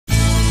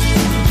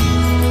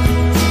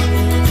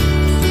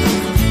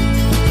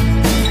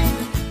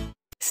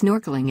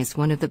Snorkeling is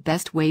one of the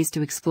best ways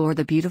to explore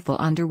the beautiful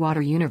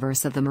underwater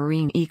universe of the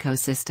marine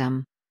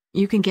ecosystem.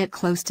 You can get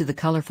close to the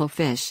colorful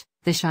fish,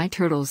 the shy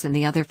turtles and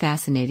the other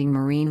fascinating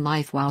marine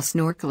life while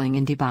snorkeling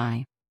in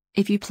Dubai.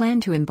 If you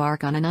plan to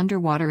embark on an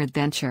underwater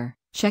adventure,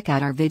 check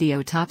out our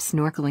video Top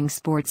Snorkeling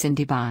Sports in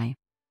Dubai.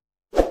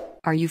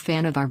 Are you a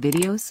fan of our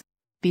videos?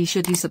 Be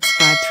sure to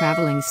subscribe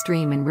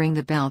TravelingStream and ring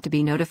the bell to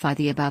be notified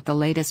about the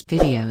latest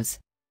videos.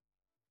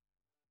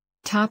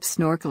 Top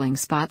snorkeling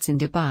spots in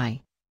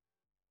Dubai.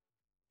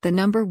 The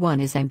number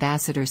 1 is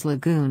Ambassador's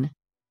Lagoon.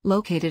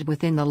 Located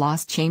within the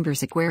Lost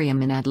Chambers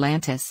Aquarium in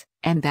Atlantis,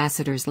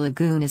 Ambassador's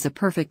Lagoon is a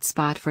perfect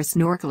spot for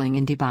snorkeling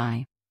in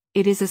Dubai.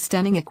 It is a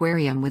stunning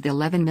aquarium with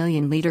 11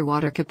 million liter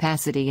water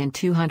capacity and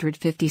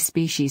 250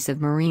 species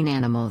of marine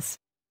animals.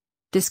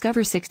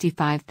 Discover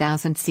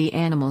 65,000 sea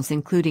animals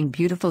including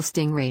beautiful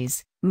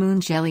stingrays,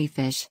 moon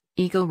jellyfish,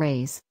 eagle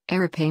rays,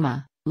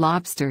 arapaima,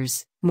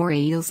 lobsters,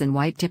 moray eels and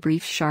white-tip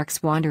reef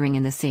sharks wandering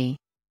in the sea.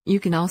 You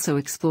can also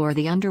explore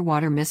the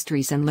underwater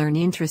mysteries and learn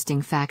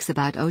interesting facts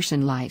about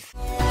ocean life.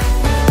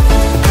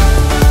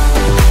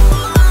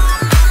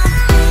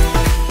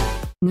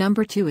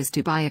 Number 2 is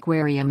Dubai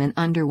Aquarium and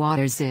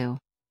Underwater Zoo.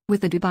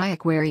 With the Dubai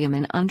Aquarium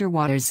and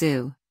Underwater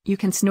Zoo, you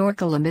can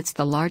snorkel amidst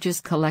the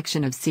largest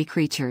collection of sea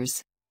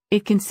creatures.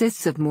 It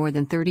consists of more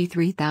than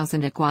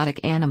 33,000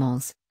 aquatic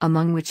animals,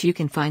 among which you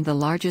can find the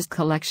largest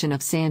collection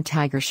of sand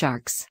tiger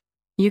sharks.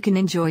 You can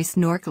enjoy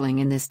snorkeling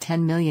in this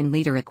 10 million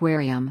liter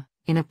aquarium,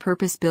 in a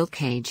purpose-built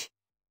cage.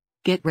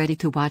 Get ready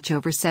to watch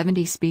over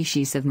 70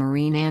 species of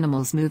marine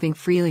animals moving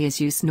freely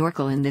as you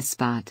snorkel in this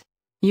spot.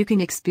 You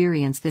can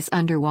experience this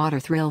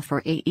underwater thrill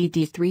for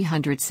AED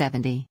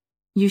 370.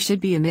 You should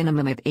be a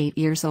minimum of 8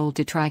 years old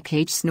to try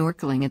cage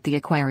snorkeling at the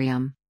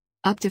aquarium.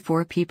 Up to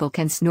 4 people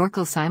can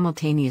snorkel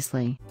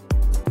simultaneously.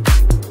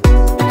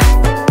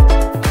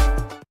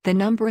 The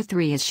number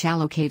 3 is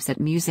Shallow Caves at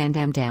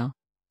Musandamdao.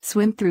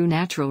 Swim through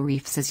natural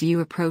reefs as you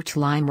approach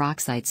lime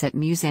rock sites at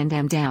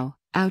Musandamdao,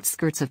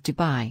 outskirts of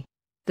Dubai.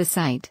 The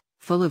site,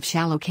 full of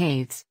shallow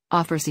caves,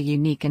 offers a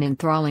unique and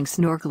enthralling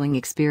snorkeling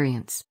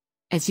experience.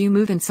 As you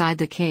move inside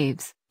the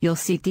caves, you'll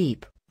see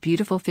deep,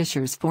 beautiful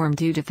fissures form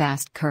due to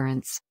fast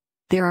currents.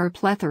 There are a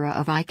plethora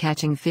of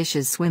eye-catching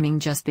fishes swimming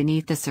just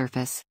beneath the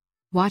surface.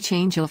 Watch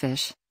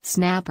angelfish,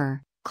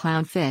 snapper,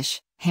 clownfish,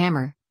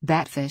 hammer,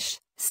 batfish,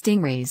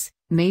 stingrays,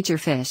 major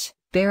fish,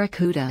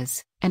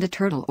 barracudas, and a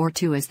turtle or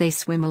two as they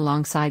swim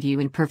alongside you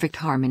in perfect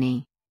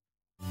harmony.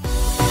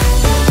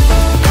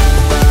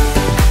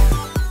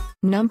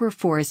 Number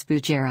 4 is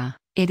Fujairah.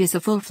 It is a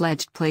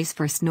full-fledged place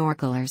for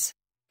snorkelers.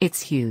 It's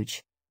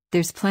huge.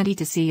 There's plenty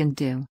to see and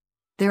do.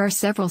 There are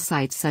several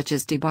sites such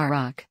as Dubai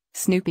Rock,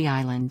 Snoopy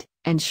Island,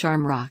 and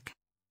Sharm Rock.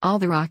 All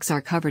the rocks are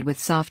covered with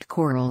soft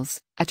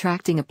corals,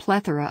 attracting a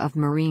plethora of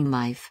marine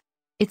life.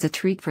 It's a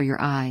treat for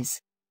your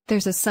eyes.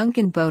 There's a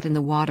sunken boat in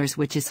the waters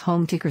which is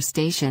home to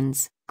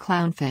crustaceans,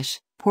 clownfish,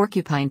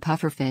 porcupine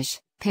pufferfish,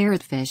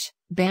 parrotfish,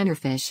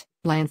 bannerfish,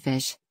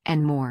 landfish,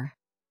 and more.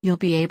 You'll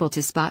be able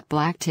to spot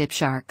black-tip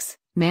sharks,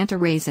 manta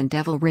rays and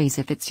devil rays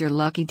if it's your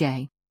lucky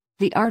day.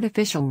 The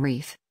Artificial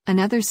Reef,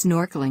 another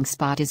snorkeling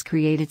spot, is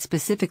created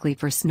specifically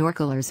for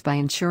snorkelers by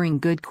ensuring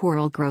good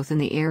coral growth in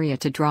the area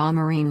to draw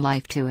marine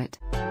life to it.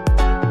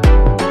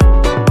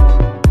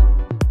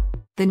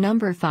 The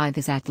number 5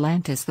 is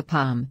Atlantis the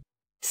Palm.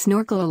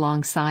 Snorkel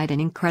alongside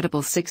an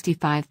incredible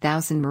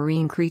 65,000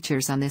 marine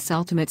creatures on this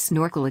ultimate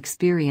snorkel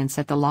experience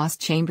at the Lost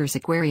Chambers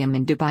Aquarium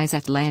in Dubai's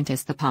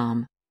Atlantis the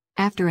Palm.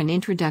 After an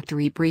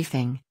introductory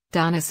briefing,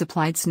 don a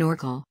supplied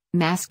snorkel,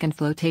 mask and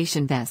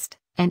flotation vest,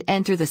 and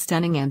enter the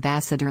stunning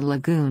Ambassador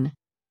Lagoon.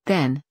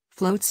 Then,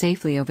 float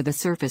safely over the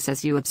surface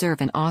as you observe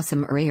an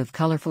awesome array of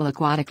colorful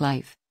aquatic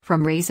life,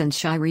 from rays and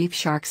shy reef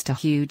sharks to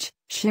huge,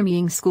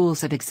 shimmying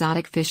schools of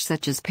exotic fish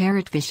such as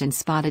parrotfish and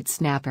spotted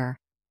snapper.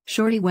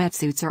 Shorty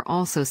wetsuits are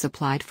also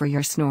supplied for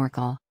your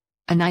snorkel.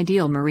 An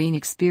ideal marine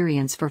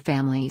experience for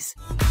families.